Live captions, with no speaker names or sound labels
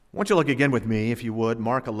I want you to look again with me, if you would,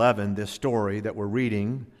 Mark 11, this story that we're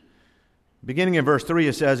reading. Beginning in verse 3,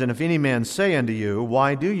 it says, "And if any man say unto you,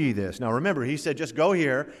 Why do ye this?" Now remember, he said, just go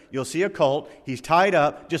here, you'll see a colt, he's tied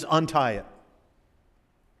up, just untie it.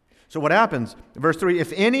 So what happens? Verse 3,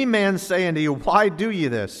 "If any man say unto you, Why do ye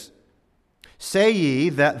this? Say ye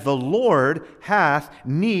that the Lord hath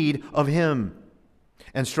need of him,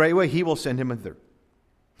 and straightway he will send him thither.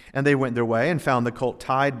 And they went their way, and found the colt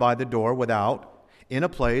tied by the door without, in a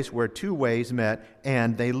place where two ways met,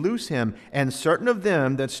 and they loose him. And certain of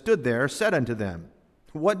them that stood there said unto them,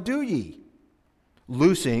 What do ye?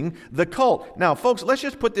 Loosing the colt." Now, folks, let's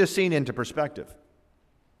just put this scene into perspective.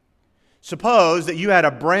 Suppose that you had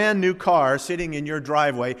a brand new car sitting in your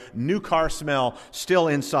driveway, new car smell still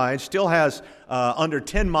inside, still has under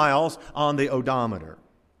 10 miles on the odometer.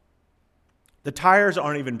 The tires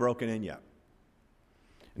aren't even broken in yet.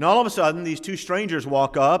 And all of a sudden, these two strangers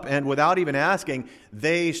walk up, and without even asking,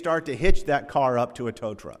 they start to hitch that car up to a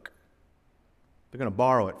tow truck. They're going to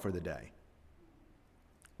borrow it for the day.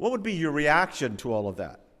 What would be your reaction to all of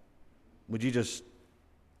that? Would you just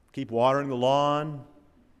keep watering the lawn?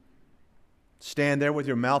 Stand there with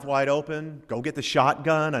your mouth wide open? Go get the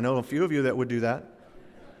shotgun? I know a few of you that would do that.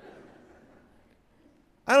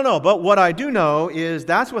 I don't know, but what I do know is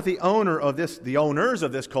that's what the owners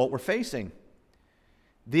of this colt were facing.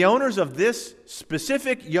 The owners of this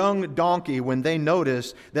specific young donkey, when they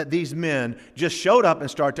noticed that these men just showed up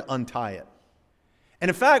and started to untie it. And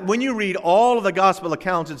in fact, when you read all of the gospel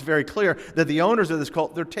accounts, it's very clear that the owners of this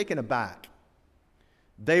colt, they're taken aback.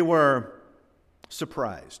 They were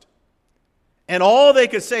surprised. And all they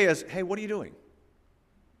could say is, "Hey, what are you doing?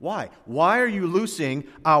 Why? Why are you loosing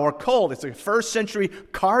our colt?" It's a first century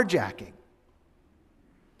carjacking.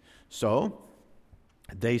 So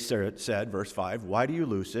they said, verse 5, "Why do you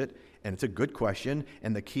loose it?" And it's a good question,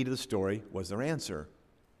 and the key to the story was their answer.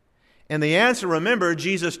 And the answer, remember,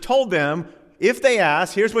 Jesus told them, if they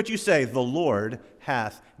ask, here's what you say, "The Lord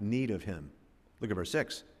hath need of him." Look at verse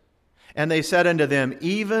 6. "And they said unto them,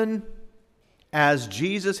 Even as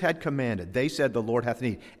Jesus had commanded, they said, The Lord hath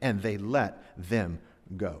need, and they let them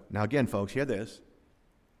go." Now again, folks, hear this.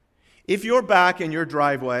 If you're back in your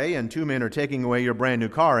driveway and two men are taking away your brand new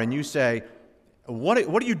car, and you say, What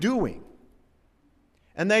are you doing?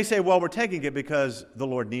 And they say, "Well, we're taking it because the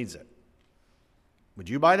Lord needs it." Would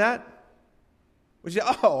you buy that? Would you say,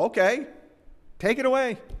 "Oh, okay, take it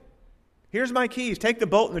away. Here's my keys. Take the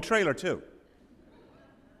boat and the trailer too"?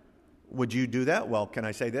 Would you do that? Well, can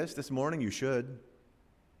I say this morning? You should.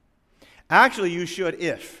 Actually, you should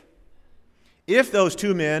if those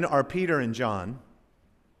two men are Peter and John,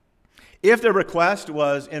 if their request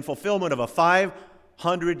was in fulfillment of a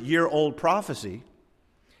 500-year-old prophecy,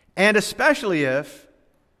 and especially if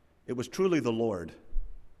it was truly the Lord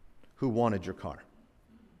who wanted your car.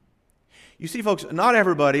 You see, folks, not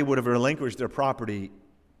everybody would have relinquished their property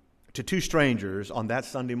to two strangers on that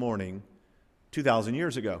Sunday morning 2,000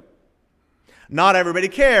 years ago. Not everybody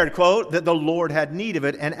cared, quote, that the Lord had need of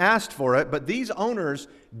it and asked for it, but these owners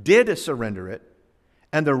did surrender it.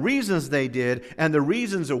 And the reasons they did, and the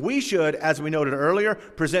reasons that we should, as we noted earlier,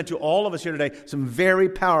 present to all of us here today some very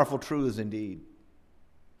powerful truths indeed.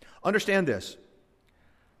 Understand this.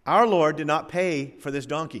 Our Lord did not pay for this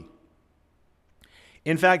donkey.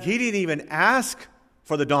 In fact, he didn't even ask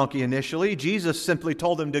for the donkey initially. Jesus simply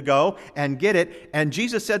told them to go and get it. And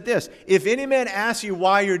Jesus said this, "If any man asks you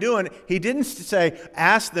why you're doing it," he didn't say,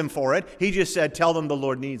 ask them for it. He just said, tell them the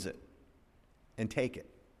Lord needs it and take it.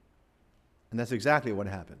 And that's exactly what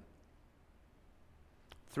happened.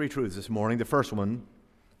 Three truths this morning. The first one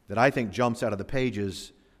that I think jumps out of the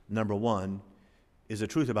pages, number one, is a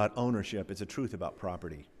truth about ownership. It's a truth about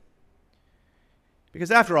property.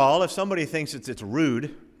 Because after all, if somebody thinks it's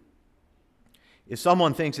rude, if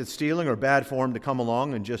someone thinks it's stealing or bad form to come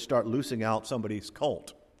along and just start loosing out somebody's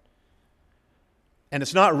colt, and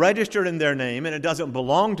it's not registered in their name and it doesn't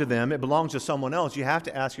belong to them, it belongs to someone else, you have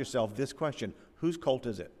to ask yourself this question: whose colt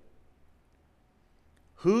is it?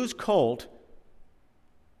 Whose colt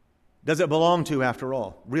does it belong to after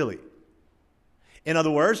all, really? In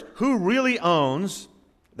other words, who really owns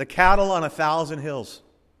the cattle on 1,000 hills?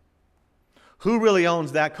 Who really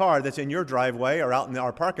owns that car that's in your driveway or out in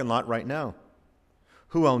our parking lot right now?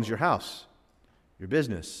 Who owns your house, your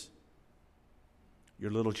business,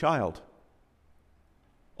 your little child,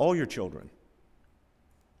 all your children?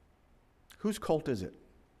 Whose colt is it?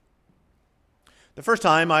 The first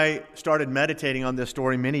time I started meditating on this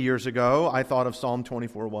story many years ago, I thought of Psalm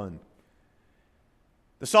 24:1.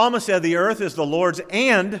 The psalmist said, "The earth is the Lord's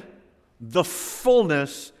and the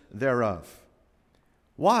fullness thereof."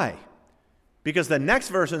 Why? Because the next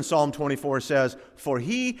verse in Psalm 24 says, "For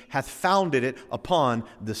he hath founded it upon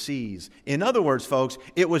the seas." In other words, folks,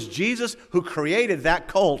 it was Jesus who created that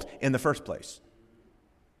cult in the first place.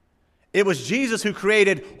 It was Jesus who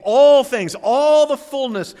created all things, all the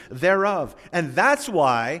fullness thereof. And that's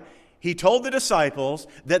why he told the disciples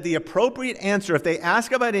that the appropriate answer, if they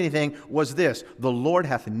ask about anything, was this: the Lord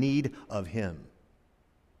hath need of him.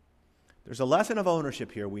 There's a lesson of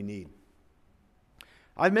ownership here we need.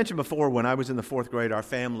 I've mentioned before, when I was in the 4th grade, our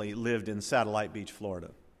family lived in Satellite Beach, Florida.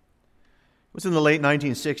 It was in the late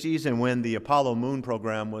 1960s, and when the Apollo moon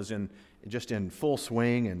program was just in full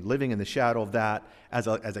swing and living in the shadow of that, as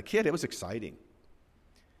a kid, it was exciting.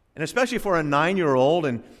 And especially for a 9-year-old,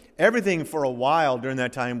 and everything for a while during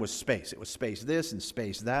that time was space. It was space this and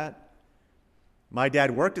space that. My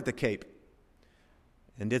dad worked at the Cape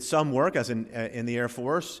and did some work as in the Air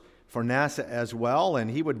Force for NASA as well,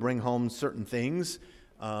 and he would bring home certain things,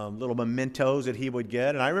 little mementos that he would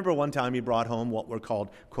get. And I remember one time he brought home what were called,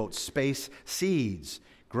 quote, space seeds.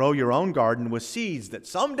 Grow your own garden with seeds that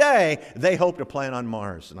someday they hope to plant on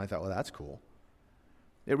Mars. And I thought, well, that's cool.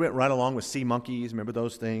 It went right along with sea monkeys, remember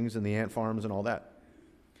those things, and the ant farms and all that.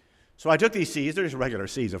 So I took these seeds, they're just regular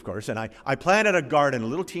seeds, of course, and I planted a garden, a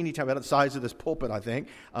little teeny tiny, about the size of this pulpit, I think,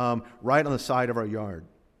 right on the side of our yard.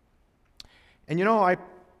 And I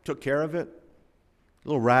took care of it,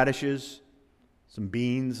 little radishes, some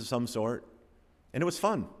beans of some sort, and it was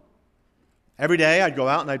fun. Every day I'd go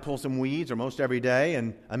out and I'd pull some weeds, or most every day,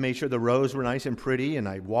 and I made sure the rows were nice and pretty, and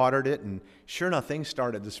I watered it, and sure enough, things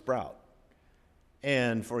started to sprout.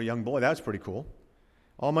 And for a young boy, that was pretty cool.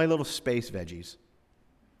 All my little space veggies.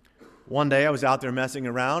 One day I was out there messing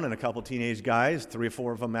around, and a couple teenage guys, 3 or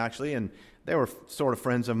 4 of them actually, and they were sort of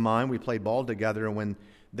friends of mine. We played ball together, and when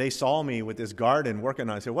they saw me with this garden working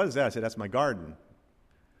on it, I said, "What is that?" I said, "That's my garden."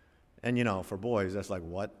 And for boys, that's like,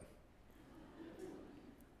 what?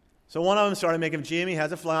 So one of them started making, "Jimmy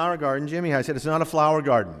has a flower garden." "Jimmy," I said, "it's not a flower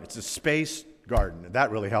garden. It's a space garden."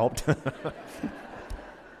 That really helped.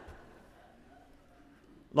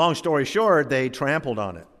 Long story short, they trampled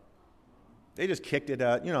on it. They just kicked it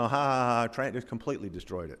out, just completely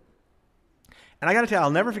destroyed it. And I got to tell you,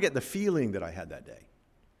 I'll never forget the feeling that I had that day.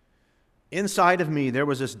 Inside of me, there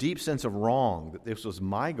was this deep sense of wrong, that this was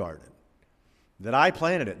my garden, that I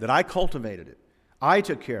planted it, that I cultivated it. I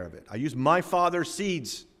took care of it. I used my father's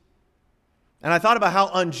seeds. And I thought about how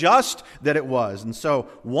unjust that it was. And so,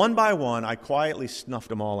 one by one, I quietly snuffed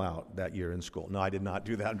them all out that year in school. No, I did not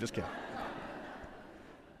do that. I'm just kidding.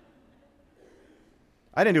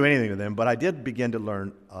 I didn't do anything to them, but I did begin to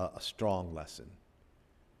learn a strong lesson.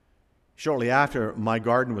 Shortly after my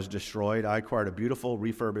garden was destroyed, I acquired a beautiful,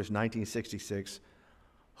 refurbished 1966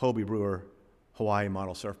 Hobie Brewer Hawaii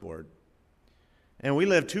model surfboard. And we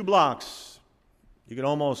lived 2 blocks. You could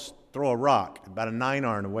almost throw a rock, about a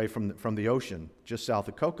 9-iron away from the ocean, just south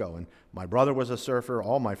of Cocoa. And my brother was a surfer,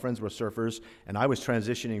 all my friends were surfers, and I was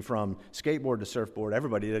transitioning from skateboard to surfboard.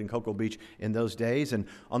 Everybody did in Cocoa Beach in those days. And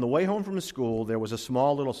on the way home from school, there was a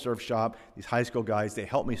small little surf shop. These high school guys, they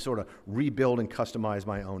helped me sort of rebuild and customize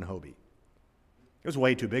my own Hobie. It was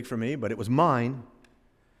way too big for me, but it was mine.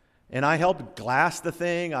 And I helped glass the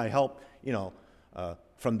thing. I helped,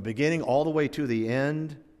 from the beginning all the way to the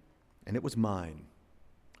end, and it was mine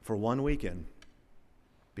for one weekend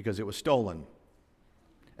because it was stolen.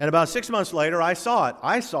 And about 6 months later, I saw it.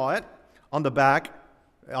 I saw it on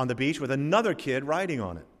the beach with another kid riding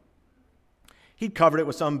on it. He'd covered it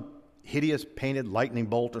with some hideous painted lightning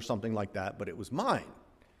bolt or something like that, but it was mine.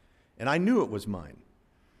 And I knew it was mine.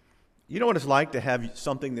 You know what it's like to have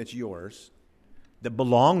something that's yours, that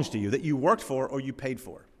belongs to you, that you worked for or you paid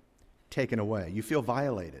for, taken away. You feel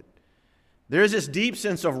violated. There is this deep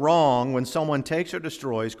sense of wrong when someone takes or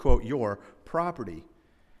destroys, quote, your property.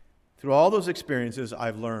 Through all those experiences,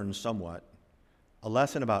 I've learned somewhat a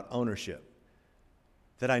lesson about ownership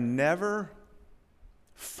that I never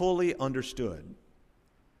fully understood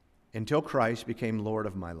until Christ became Lord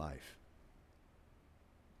of my life,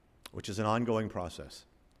 which is an ongoing process.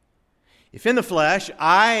 If in the flesh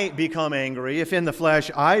I become angry, if in the flesh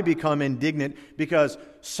I become indignant because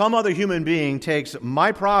some other human being takes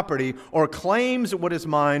my property or claims what is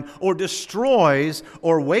mine or destroys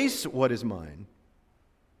or wastes what is mine,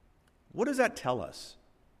 what does that tell us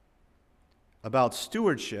about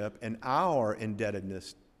stewardship and our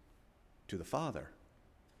indebtedness to the Father,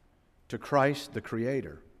 to Christ the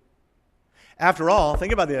Creator? After all,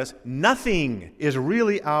 think about this, nothing is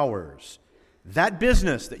really ours. That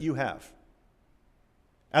business that you have,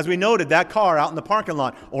 as we noted, that car out in the parking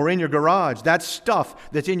lot or in your garage, that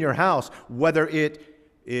stuff that's in your house, whether it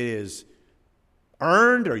is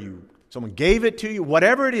earned or you Someone gave it to you.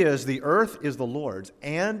 Whatever it is, the earth is the Lord's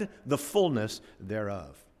and the fullness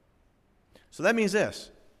thereof. So that means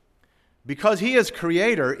this. Because He is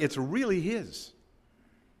Creator, it's really His.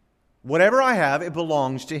 Whatever I have, it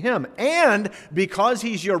belongs to Him. And because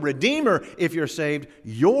He's your Redeemer, if you're saved,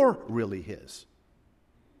 you're really His.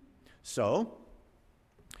 So,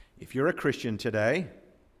 if you're a Christian today,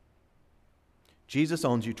 Jesus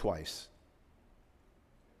owns you twice.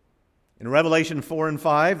 In Revelation 4 and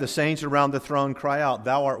 5, the saints around the throne cry out,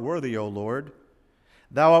 "Thou art worthy, O Lord.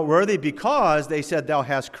 Thou art worthy because," they said, "Thou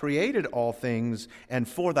hast created all things, and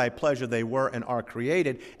for Thy pleasure they were and are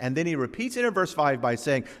created." And then he repeats it in verse 5 by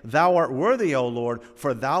saying, "Thou art worthy, O Lord,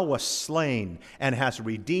 for Thou wast slain and hast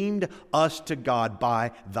redeemed us to God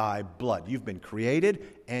by Thy blood." You've been created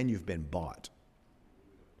and you've been bought.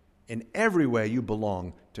 In every way you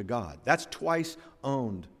belong to God. That's twice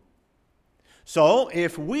owned. So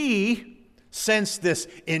if we sense this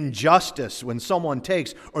injustice when someone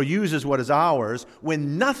takes or uses what is ours,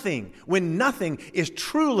 when nothing is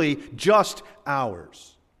truly just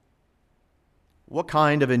ours, what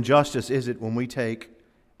kind of injustice is it when we take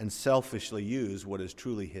and selfishly use what is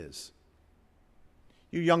truly His?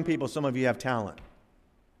 You young people, some of you have talent.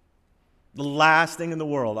 The last thing in the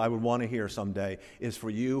world I would want to hear someday is for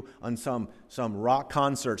you on some rock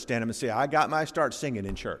concert stand up and say, "I got my start singing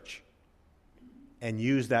in church," and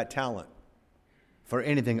use that talent for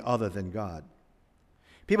anything other than God.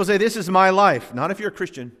 People say, "This is my life." Not if you're a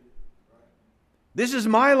Christian. This is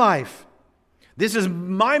my life. This is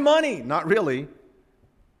my money. Not really.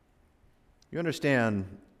 You understand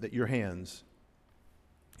that your hands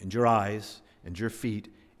and your eyes and your feet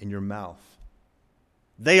and your mouth,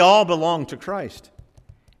 they all belong to Christ.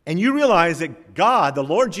 And you realize that God, the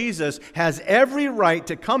Lord Jesus, has every right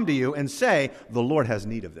to come to you and say, "The Lord has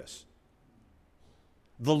need of this.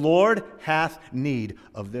 The Lord hath need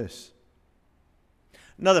of this."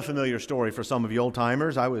 Another familiar story for some of you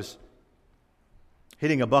old-timers. I was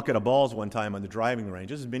hitting a bucket of balls one time on the driving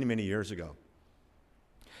range. This is many, many years ago.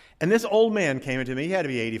 And this old man came into me. He had to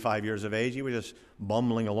be 85 years of age. He was just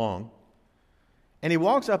bumbling along. And he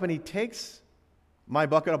walks up and he takes my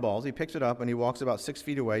bucket of balls. He picks it up and he walks about 6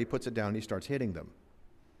 feet away. He puts it down and he starts hitting them.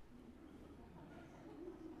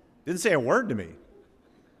 Didn't say a word to me.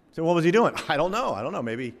 So what was he doing? I don't know.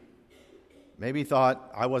 Maybe he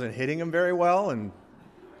thought I wasn't hitting him very well, and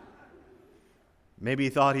maybe he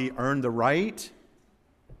thought he earned the right.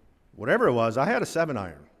 Whatever it was, I had a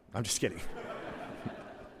 7-iron. I'm just kidding.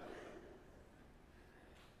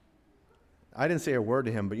 I didn't say a word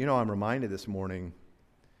to him, but I'm reminded this morning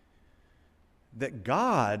that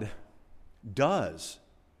God does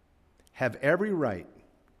have every right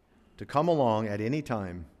to come along at any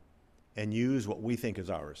time and use what we think is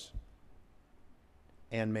ours.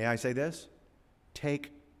 And may I say this?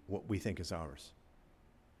 Take what we think is ours.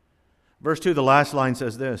 Verse 2, the last line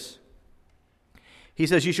says this. He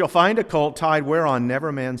says, "You shall find a colt tied whereon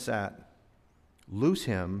never man sat. Loose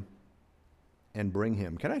him and bring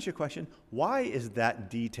him." Can I ask you a question? Why is that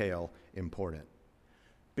detail important?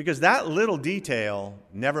 Because that little detail,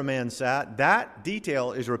 never man sat, that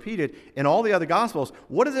detail is repeated in all the other Gospels.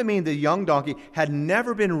 What does it mean the young donkey had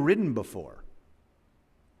never been ridden before?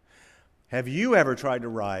 Have you ever tried to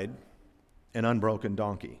ride an unbroken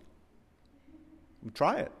donkey?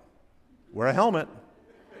 Try it. Wear a helmet.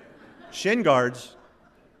 Shin guards.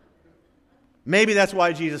 Maybe that's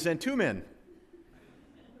why Jesus sent 2 men.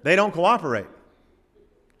 They don't cooperate.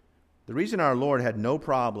 The reason our Lord had no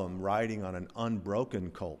problem riding on an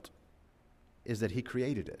unbroken colt is that He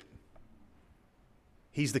created it.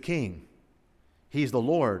 He's the King. He's the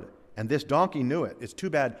Lord. And this donkey knew it. It's too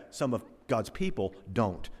bad some of God's people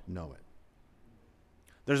don't know it.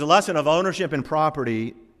 There's a lesson of ownership and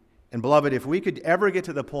property. And beloved, if we could ever get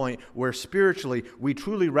to the point where spiritually we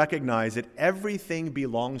truly recognize that everything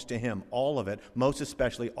belongs to Him, all of it, most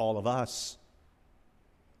especially all of us,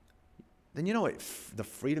 then you know what the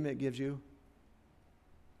freedom it gives you?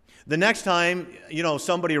 The next time,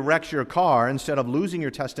 somebody wrecks your car, instead of losing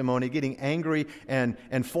your testimony, getting angry and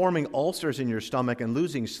forming ulcers in your stomach and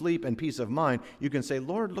losing sleep and peace of mind, you can say,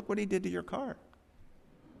 "Lord, look what He did to your car."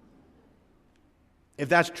 If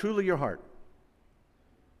that's truly your heart.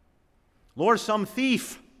 "Lord, some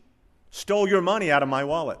thief stole your money out of my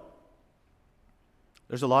wallet."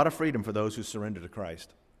 There's a lot of freedom for those who surrender to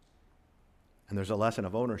Christ. And there's a lesson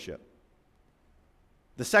of ownership.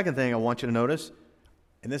 The second thing I want you to notice,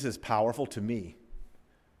 and this is powerful to me,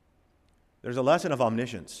 there's a lesson of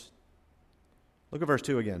omniscience. Look at verse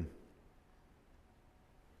 2 again.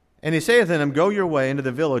 "And he saith unto them, Go your way into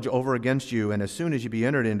the village over against you, and as soon as ye be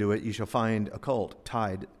entered into it, ye shall find a colt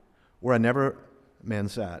tied where never man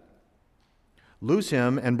sat. Loose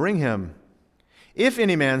him and bring him. If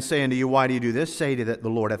any man say unto you, Why do you do this? Say to that the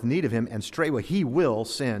Lord hath need of him, and straightway he will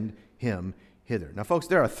send him hither. Now, folks,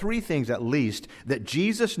 there are three things at least that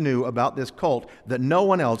Jesus knew about this cult that no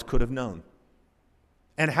one else could have known.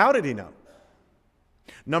 And how did he know?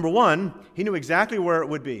 Number one, he knew exactly where it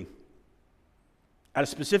would be at a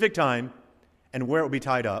specific time and where it would be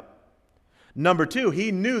tied up. Number two,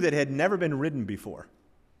 he knew that it had never been ridden before.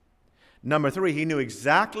 Number three, he knew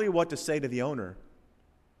exactly what to say to the owner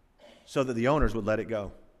so that the owners would let it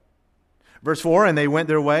go. Verse 4, and they went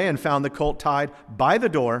their way and found the colt tied by the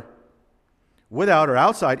door, without or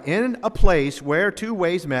outside, in a place where two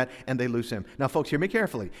ways met, and they loose him. Now, folks, hear me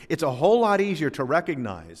carefully. It's a whole lot easier to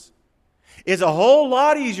recognize. It's a whole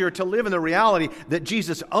lot easier to live in the reality that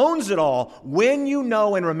Jesus owns it all when you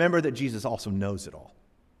know and remember that Jesus also knows it all.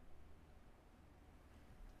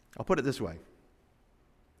 I'll put it this way.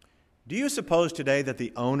 Do you suppose today that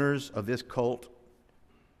the owners of this cult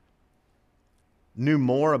knew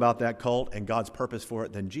more about that cult and God's purpose for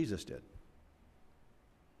it than Jesus did?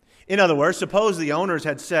 In other words, suppose the owners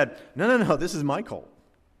had said, no, this is my cult.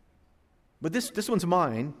 But this one's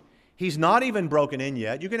mine. He's not even broken in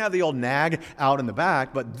yet. You can have the old nag out in the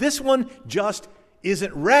back, but this one just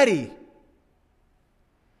isn't ready.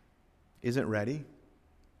 Isn't ready?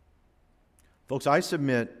 Folks, I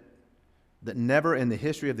submit that never in the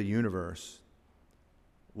history of the universe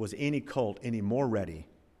was any cult any more ready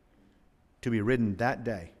to be ridden that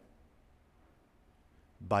day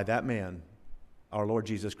by that man, our Lord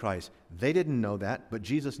Jesus Christ. They didn't know that, but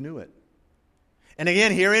Jesus knew it. And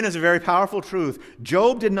again, herein is a very powerful truth.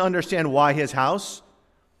 Job didn't understand why his house,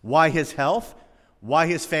 why his health, why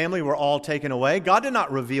his family were all taken away. God did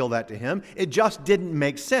not reveal that to him. It just didn't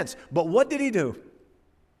make sense. But what did he do?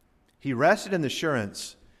 He rested in the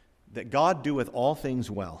assurance that God doeth all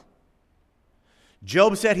things well.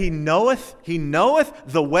 Job said, He knoweth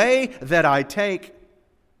the way that I take.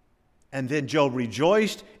 And then Job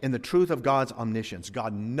rejoiced in the truth of God's omniscience.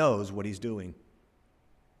 God knows what He's doing.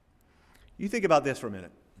 You think about this for a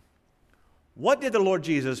minute. What did the Lord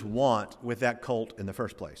Jesus want with that colt in the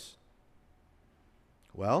first place?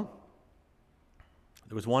 Well,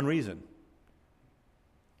 there was one reason.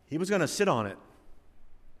 He was going to sit on it.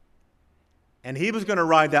 And he was going to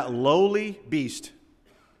ride that lowly beast.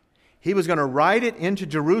 He was going to ride it into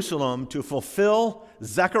Jerusalem to fulfill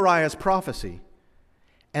Zechariah's prophecy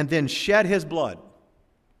and then shed his blood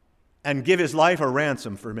and give his life a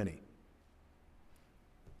ransom for many.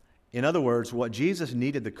 In other words, what Jesus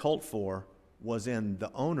needed the colt for was in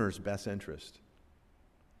the owner's best interest.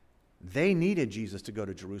 They needed Jesus to go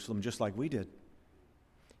to Jerusalem just like we did.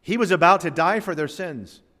 He was about to die for their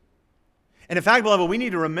sins. And in fact, beloved, we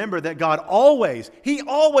need to remember that God He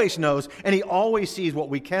always knows, and He always sees what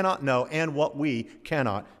we cannot know and what we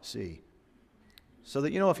cannot see. So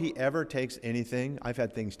that, if He ever takes anything, I've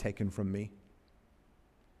had things taken from me.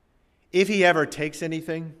 If He ever takes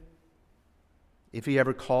anything, if He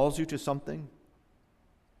ever calls you to something,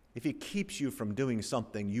 if He keeps you from doing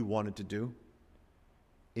something you wanted to do,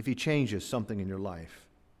 if He changes something in your life,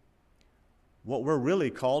 what we're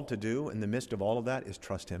really called to do in the midst of all of that is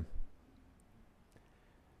trust Him.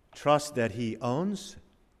 Trust that He owns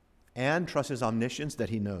and trust His omniscience that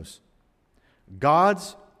He knows.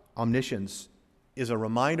 God's omniscience is a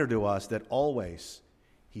reminder to us that always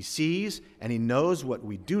He sees and He knows what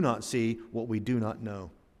we do not see, what we do not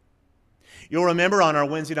know. You'll remember on our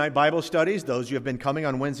Wednesday night Bible studies, those who have been coming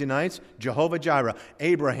on Wednesday nights, Jehovah Jireh,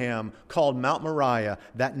 Abraham called Mount Moriah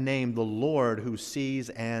that name, the Lord who sees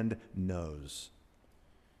and knows.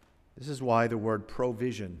 This is why the word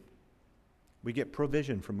provision. We get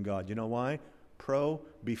provision from God. You know why?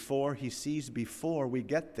 Before He sees before we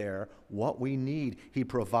get there what we need. He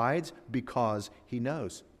provides because He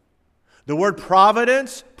knows. The word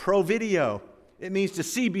providence, provideo, it means to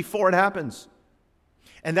see before it happens.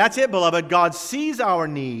 And that's it, beloved. God sees our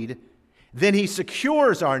need, then He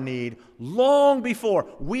secures our need long before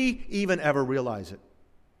we even ever realize it.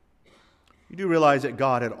 You do realize that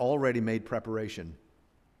God had already made preparation.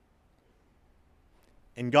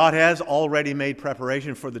 And God has already made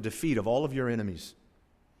preparation for the defeat of all of your enemies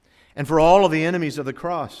and for all of the enemies of the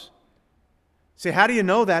cross. See, how do you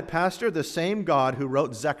know that, Pastor? The same God who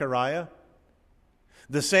wrote Zechariah,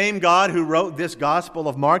 the same God who wrote this Gospel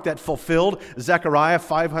of Mark that fulfilled Zechariah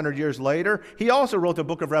 500 years later, He also wrote the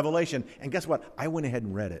book of Revelation. And guess what? I went ahead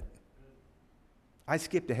and read it. I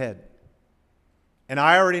skipped ahead. And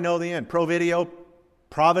I already know the end. Provideo,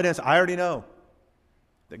 providence, I already know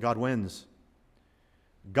that God wins.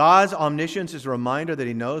 God's omniscience is a reminder that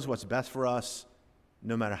He knows what's best for us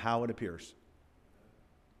no matter how it appears.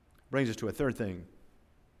 Brings us to a third thing.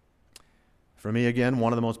 For me, again,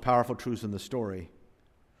 one of the most powerful truths in the story.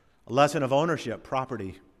 A lesson of ownership,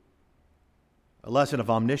 property. A lesson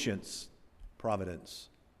of omniscience, providence.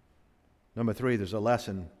 Number 3, there's a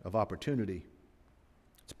lesson of opportunity.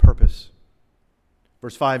 It's purpose.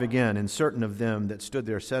 Verse 5 again, and certain of them that stood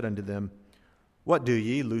there said unto them, What do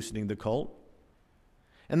ye, loosening the colt?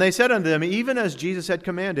 And they said unto them, Even as Jesus had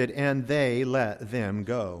commanded, and they let them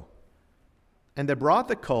go. And they brought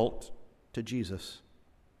the colt to Jesus,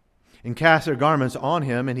 and cast their garments on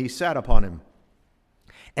him, and he sat upon him.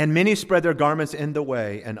 And many spread their garments in the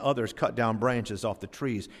way, and others cut down branches off the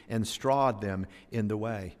trees, and strawed them in the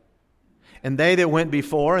way. And they that went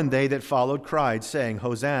before and they that followed cried, saying,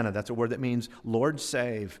 Hosanna, that's a word that means, Lord,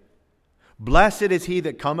 save. Blessed is he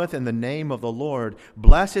that cometh in the name of the Lord.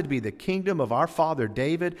 Blessed be the kingdom of our father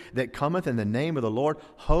David that cometh in the name of the Lord.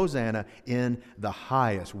 Hosanna in the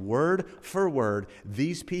highest. Word for word,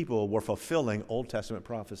 these people were fulfilling Old Testament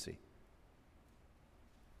prophecy.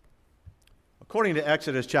 According to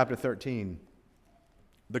Exodus chapter 13,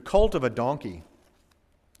 the colt of a donkey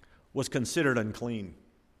was considered unclean.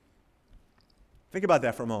 Think about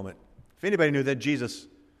that for a moment. If anybody knew that, Jesus,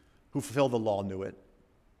 who fulfilled the law, knew it.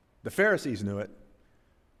 The Pharisees knew it.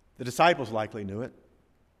 The disciples likely knew it.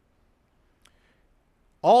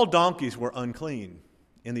 All donkeys were unclean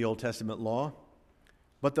in the Old Testament law,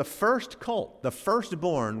 but the first colt, the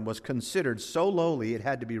firstborn, was considered so lowly it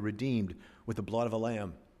had to be redeemed with the blood of a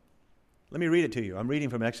lamb. Let me read it to you. I'm reading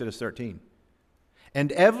from Exodus 13.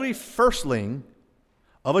 And every firstling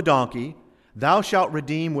of a donkey thou shalt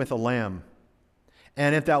redeem with a lamb.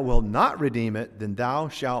 And if thou wilt not redeem it, then thou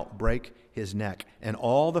shalt break his neck. And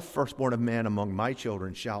all the firstborn of man among my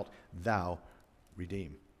children shalt thou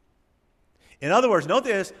redeem. In other words, note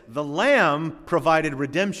this, the lamb provided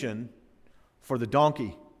redemption for the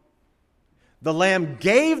donkey. The lamb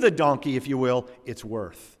gave the donkey, if you will, its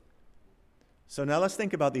worth. So now let's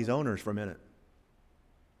think about these owners for a minute.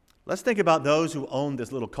 Let's think about those who owned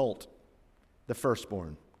this little colt, the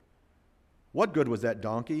firstborn. What good was that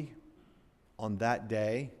donkey on that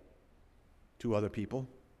day to other people?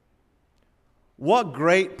 What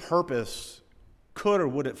great purpose could or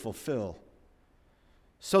would it fulfill?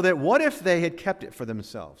 So that what if they had kept it for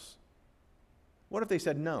themselves? What if they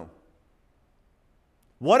said no?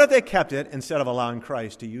 What if they kept it instead of allowing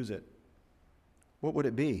Christ to use it? What would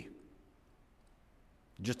it be?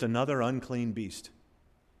 Just another unclean beast.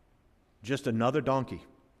 Just another donkey.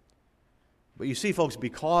 But you see, folks,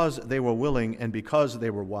 because they were willing and because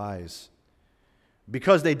they were wise,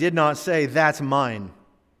 because they did not say, that's mine,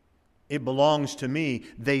 it belongs to me,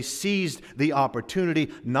 they seized the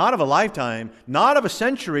opportunity, not of a lifetime, not of a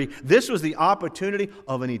century. This was the opportunity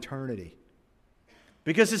of an eternity.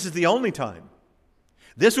 Because this is the only time.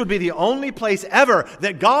 This would be the only place ever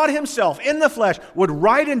that God himself, in the flesh, would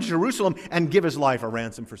ride in Jerusalem and give his life a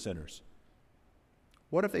ransom for sinners.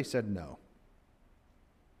 What if they said no?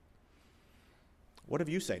 What if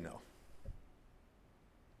you say no?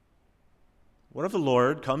 What if the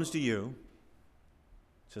Lord comes to you,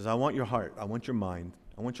 says, I want your heart, I want your mind,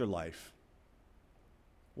 I want your life?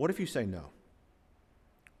 What if you say no?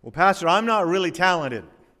 Well, Pastor, I'm not really talented.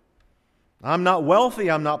 I'm not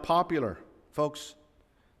wealthy, I'm not popular. Folks,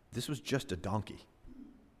 this was just a donkey.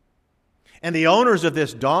 And the owners of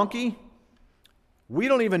this donkey, we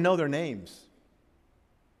don't even know their names.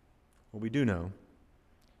 What we do know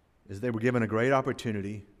is they were given a great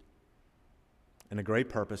opportunity and a great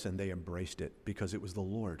purpose, and they embraced it because it was the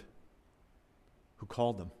Lord who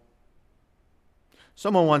called them.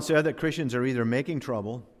 Someone once said that Christians are either making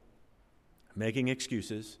trouble, making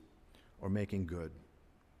excuses, or making good.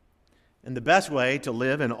 And the best way to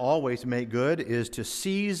live and always make good is to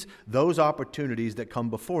seize those opportunities that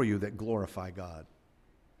come before you that glorify God.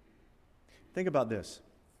 Think about this.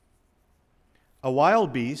 A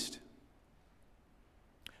wild beast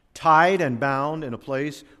tied and bound in a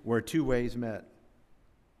place where two ways met.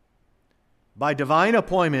 By divine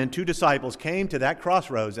appointment, two disciples came to that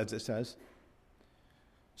crossroads, as it says,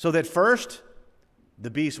 so that first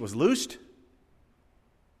the beast was loosed.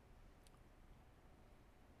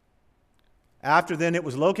 After then it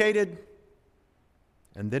was located,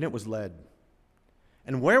 and then it was led.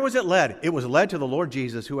 And where was it led? It was led to the Lord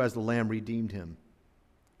Jesus, who as the Lamb redeemed him.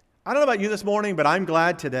 I don't know about you this morning, but I'm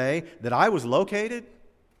glad today that I was located,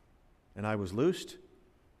 and I was loosed,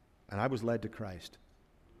 and I was led to Christ.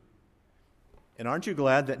 And aren't you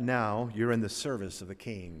glad that now you're in the service of the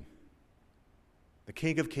King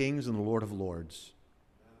of Kings and the Lord of Lords?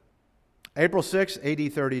 April 6,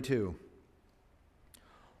 AD 32.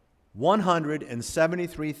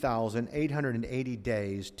 173,880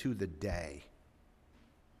 days to the day.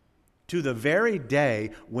 to the very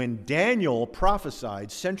day when Daniel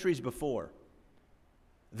prophesied centuries before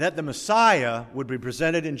that the Messiah would be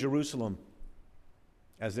presented in Jerusalem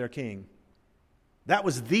as their king. That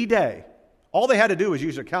was the day. All they had to do was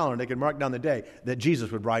use their calendar. They could mark down the day that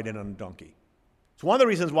Jesus would ride in on a donkey. It's one of the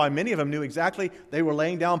reasons why many of them knew exactly. They were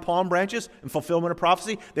laying down palm branches in fulfillment of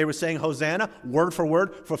prophecy. They were saying Hosanna, word for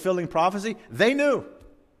word, fulfilling prophecy. They knew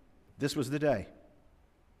this was the day.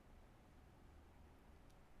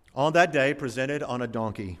 On that day, presented on a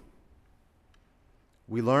donkey,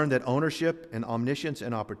 we learned that ownership and omniscience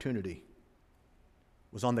and opportunity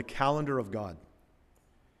was on the calendar of God.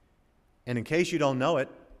 And in case you don't know it,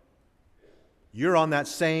 you're on that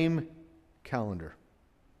same calendar.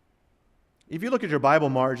 If you look at your Bible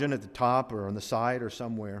margin at the top or on the side or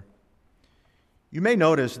somewhere, you may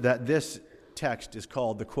notice that this text is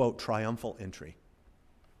called the, quote, triumphal entry.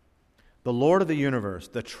 The Lord of the universe,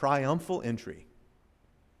 the triumphal entry.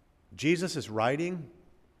 Jesus is riding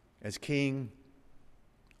as king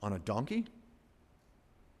on a donkey.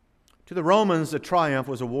 To the Romans, the triumph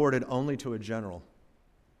was awarded only to a general.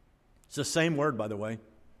 It's the same word, by the way.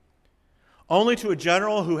 Only to a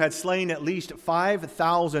general who had slain at least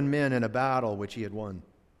 5,000 men in a battle which he had won.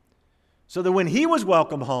 So that when he was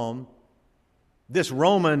welcomed home, this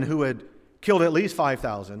Roman who had killed at least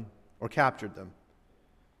 5,000 or captured them,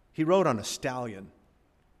 he rode on a stallion.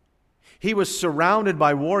 He was surrounded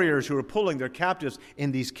by warriors who were pulling their captives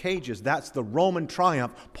in these cages. That's the Roman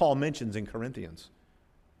triumph Paul mentions in Corinthians.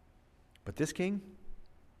 But this king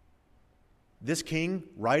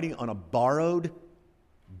riding on a borrowed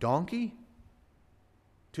donkey,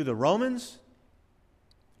 to the Romans,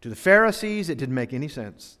 to the Pharisees, it didn't make any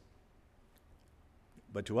sense.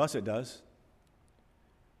 But to us it does.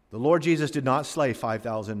 The Lord Jesus did not slay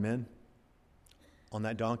 5,000 men on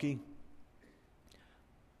that donkey.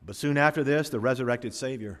 But soon after this, the resurrected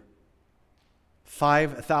Savior,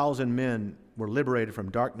 5,000 men were liberated from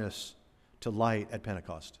darkness to light at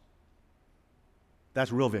Pentecost.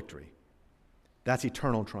 That's real victory. That's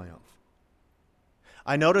eternal triumph.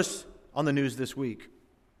 I noticed on the news this week,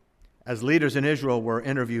 as leaders in Israel were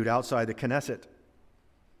interviewed outside the Knesset,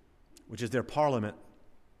 which is their parliament,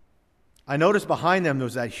 I noticed behind them there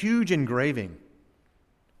was that huge engraving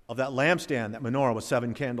of that lampstand, that menorah with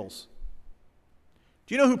 7 candles.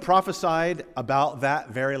 Do you know who prophesied about that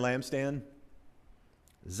very lampstand?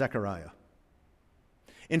 Zechariah.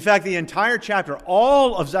 In fact, the entire chapter,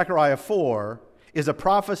 all of Zechariah 4, is a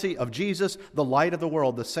prophecy of Jesus, the light of the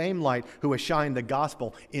world, the same light who has shined the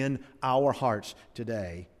gospel in our hearts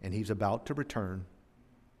today. And he's about to return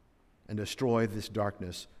and destroy this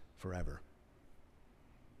darkness forever.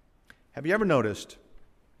 Have you ever noticed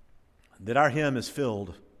that our hymn is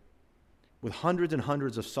filled with hundreds and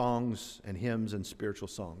hundreds of songs and hymns and spiritual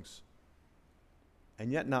songs,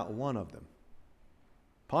 and yet not one of them,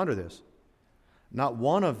 ponder this, not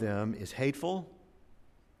one of them is hateful,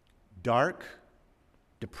 dark,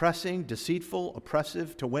 depressing, deceitful,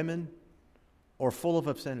 oppressive to women, or full of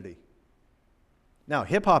obscenity. Now,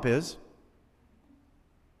 hip-hop is.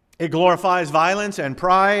 It glorifies violence and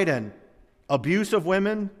pride and abuse of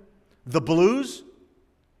women. The blues,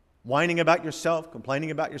 whining about yourself,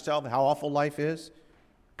 complaining about yourself, how awful life is.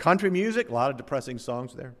 Country music, a lot of depressing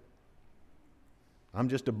songs there. I'm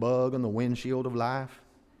just a bug on the windshield of life.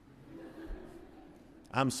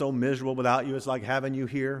 I'm so miserable without you, it's like having you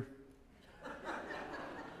here.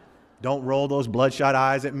 Don't roll those bloodshot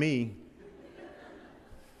eyes at me.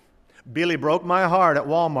 Billy broke my heart at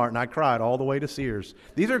Walmart and I cried all the way to Sears.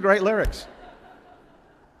 These are great lyrics.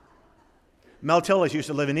 Mel Tillis used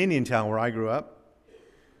to live in Indiantown where I grew up.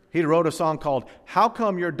 He wrote a song called, "How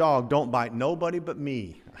Come Your Dog Don't Bite Nobody But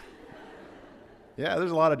Me?" Yeah,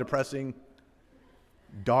 there's a lot of depressing,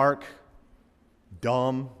 dark,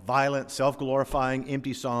 dumb, violent, self-glorifying,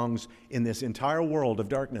 empty songs in this entire world of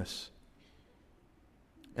darkness.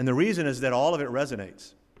 And the reason is that all of it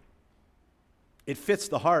resonates. It fits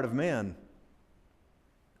the heart of man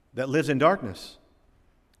that lives in darkness.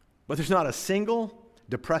 But there's not a single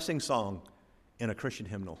depressing song in a Christian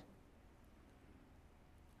hymnal.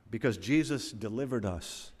 Because Jesus delivered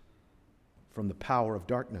us from the power of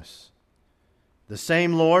darkness. The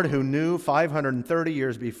same Lord who knew 530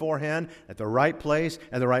 years beforehand, at the right place,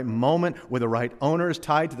 at the right moment, with the right owners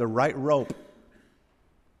tied to the right rope,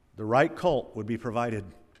 the right colt would be provided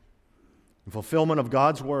in fulfillment of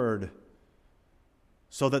God's word,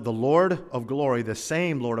 so that the Lord of glory, the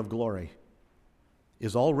same Lord of glory,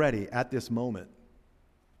 is already at this moment.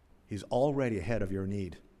 He's already ahead of your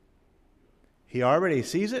need. He already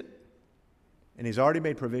sees it, and he's already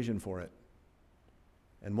made provision for it.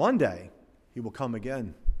 And one day, he will come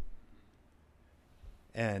again.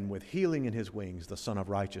 And with healing in his wings, the Son of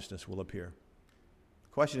Righteousness will appear. The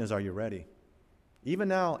question is, are you ready? Even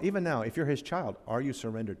now, if you're his child, are you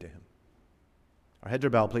surrendered to him? Our heads are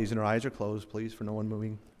bowed, please, and our eyes are closed, please, for no one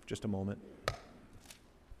moving. Just a moment.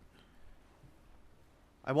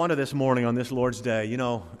 I wonder this morning on this Lord's Day,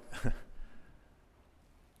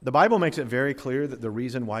 the Bible makes it very clear that the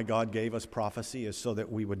reason why God gave us prophecy is so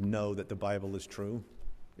that we would know that the Bible is true.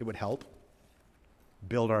 It would help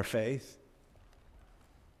build our faith.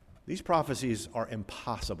 These prophecies are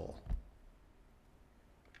impossible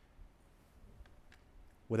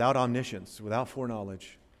without omniscience, without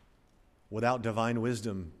foreknowledge, without divine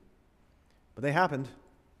wisdom. But they happened.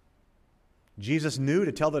 Jesus knew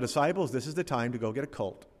to tell the disciples, this is the time to go get a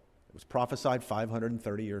colt. It was prophesied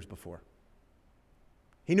 530 years before.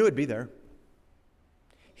 He knew it'd be there.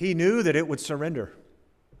 He knew that it would surrender.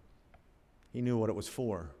 He knew what it was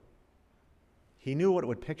for. He knew what it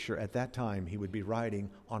would picture at that time. He would be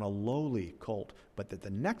riding on a lowly colt, but that the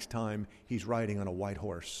next time he's riding on a white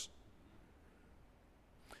horse.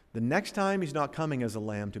 The next time he's not coming as a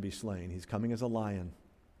lamb to be slain. He's coming as a lion.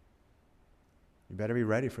 You better be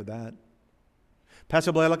ready for that.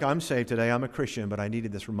 Pastor Blalock, I'm saved today. I'm a Christian, but I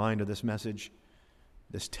needed this reminder, this message,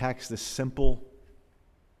 this text, this simple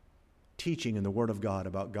teaching in the Word of God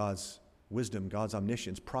about God's wisdom, God's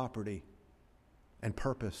omniscience, property, and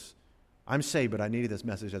purpose. I'm saved, but I needed this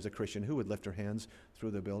message as a Christian. Who would lift their hands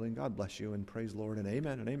through the building? God bless you, and praise the Lord, and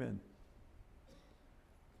amen and amen.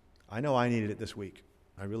 I know I needed it this week.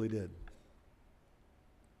 I really did.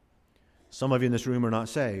 Some of you in this room are not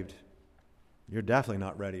saved. You're definitely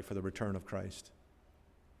not ready for the return of Christ.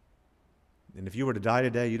 And if you were to die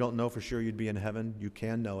today, you don't know for sure you'd be in heaven. You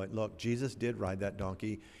can know it. Look, Jesus did ride that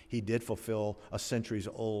donkey. He did fulfill a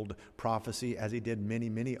centuries-old prophecy, as he did many,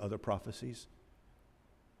 many other prophecies.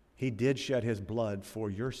 He did shed his blood for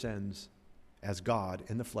your sins as God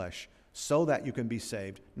in the flesh, so that you can be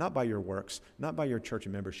saved, not by your works, not by your church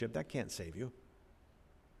membership. That can't save you.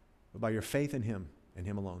 But by your faith in him and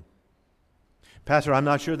him alone. Pastor, I'm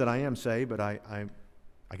not sure that I am saved, but I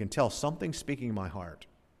can tell something speaking in my heart.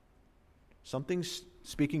 Something's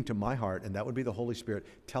speaking to my heart, and that would be the Holy Spirit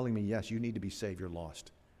telling me, yes, you need to be saved, you're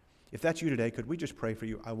lost. If that's you today, could we just pray for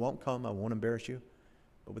you? I won't come, I won't embarrass you,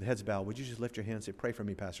 but with heads bowed, would you just lift your hand and say, pray for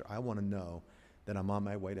me, Pastor. I want to know that I'm on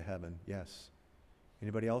my way to heaven. Yes.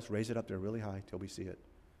 Anybody else? Raise it up there really high till we see it.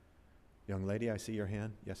 Young lady, I see your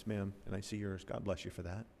hand. Yes, ma'am, and I see yours. God bless you for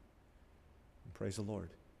that. And praise the Lord.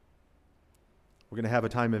 We're going to have a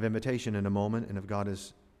time of invitation in a moment, and if God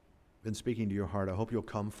has been speaking to your heart, I hope you'll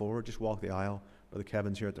come forward. Just walk the aisle. Brother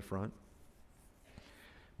Kevin's here at the front.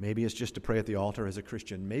 Maybe it's just to pray at the altar as a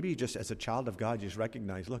Christian. Maybe just as a child of God, you just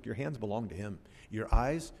recognize, look, your hands belong to him. Your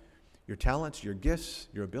eyes, your talents, your gifts,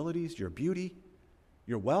 your abilities, your beauty,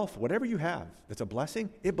 your wealth, whatever you have that's a blessing,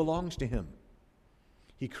 it belongs to him.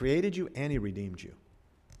 He created you and he redeemed you.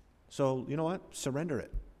 So, you know what? Surrender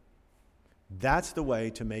it. That's the way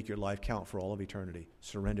to make your life count for all of eternity.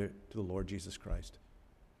 Surrender it to the Lord Jesus Christ.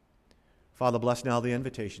 Father, bless now the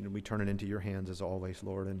invitation, and we turn it into your hands as always,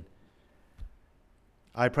 Lord. And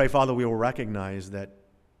I pray, Father, we will recognize that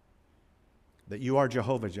you are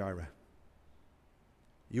Jehovah Jireh.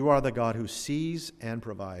 You are the God who sees and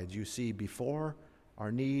provides. You see before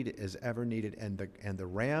our need is ever needed, and the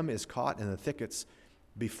ram is caught in the thickets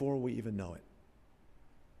before we even know it.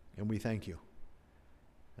 And we thank you.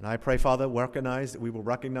 And I pray, Father, we will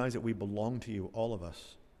recognize that we belong to you, all of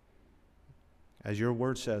us. As your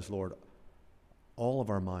word says, Lord, all of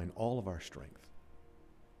our mind, all of our strength.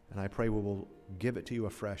 And I pray we will give it to you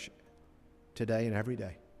afresh today and every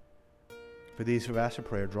day. For these who have asked for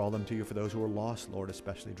prayer, draw them to you. For those who are lost, Lord,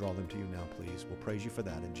 especially draw them to you now, please. We'll praise you for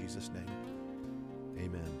that in Jesus' name.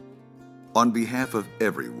 Amen. On behalf of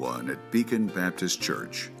everyone at Beacon Baptist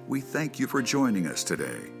Church, we thank you for joining us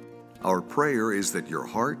today. Our prayer is that your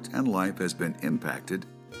heart and life has been impacted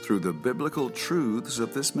through the biblical truths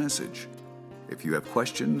of this message. If you have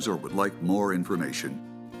questions or would like more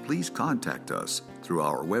information, please contact us through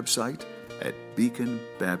our website at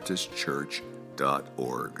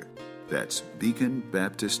beaconbaptistchurch.org. That's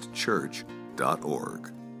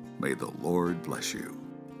beaconbaptistchurch.org. May the Lord bless you.